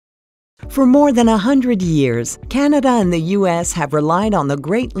For more than 100 years, Canada and the U.S. have relied on the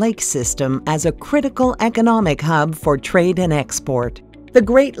Great Lakes system as a critical economic hub for trade and export. The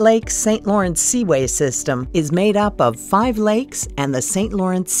Great Lakes St. Lawrence Seaway system is made up of 5 lakes and the St.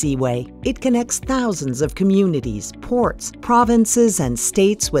 Lawrence Seaway. It connects thousands of communities, ports, provinces, and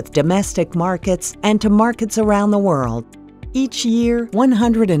states with domestic markets and to markets around the world. Each year,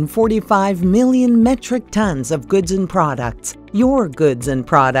 145 million metric tons of goods and products, your goods and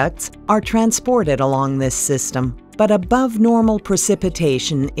products, are transported along this system. But above normal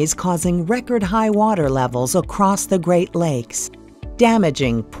precipitation is causing record high water levels across the Great Lakes,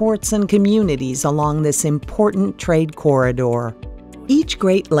 damaging ports and communities along this important trade corridor. Each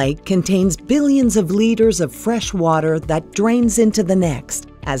Great Lake contains billions of liters of fresh water that drains into the next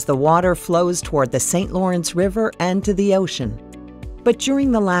as the water flows toward the St. Lawrence River and to the ocean. But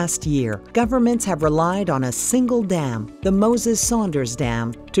during the last year, governments have relied on a single dam, the Moses Saunders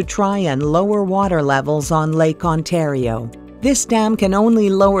Dam, to try and lower water levels on Lake Ontario. This dam can only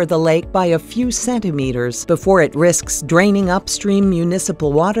lower the lake by a few centimeters before it risks draining upstream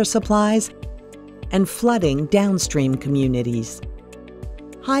municipal water supplies and flooding downstream communities.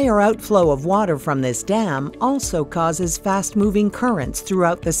 Higher outflow of water from this dam also causes fast-moving currents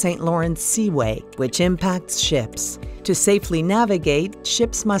throughout the St. Lawrence Seaway, which impacts ships. To safely navigate,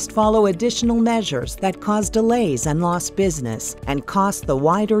 ships must follow additional measures that cause delays and lost business and cost the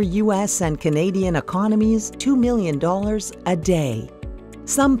wider U.S. and Canadian economies $2 million a day.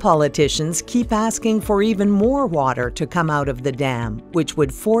 Some politicians keep asking for even more water to come out of the dam, which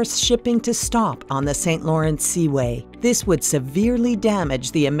would force shipping to stop on the St. Lawrence Seaway. This would severely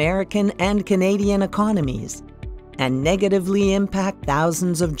damage the American and Canadian economies and negatively impact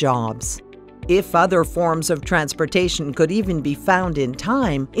thousands of jobs. If other forms of transportation could even be found in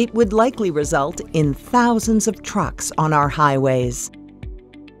time, it would likely result in thousands of trucks on our highways.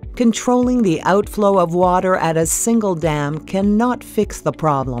 Controlling the outflow of water at a single dam cannot fix the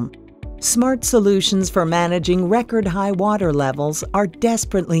problem. Smart solutions for managing record high water levels are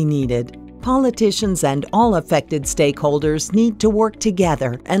desperately needed. Politicians and all affected stakeholders need to work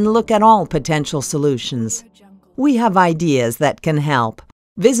together and look at all potential solutions. We have ideas that can help.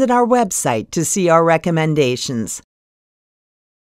 Visit our website to see our recommendations.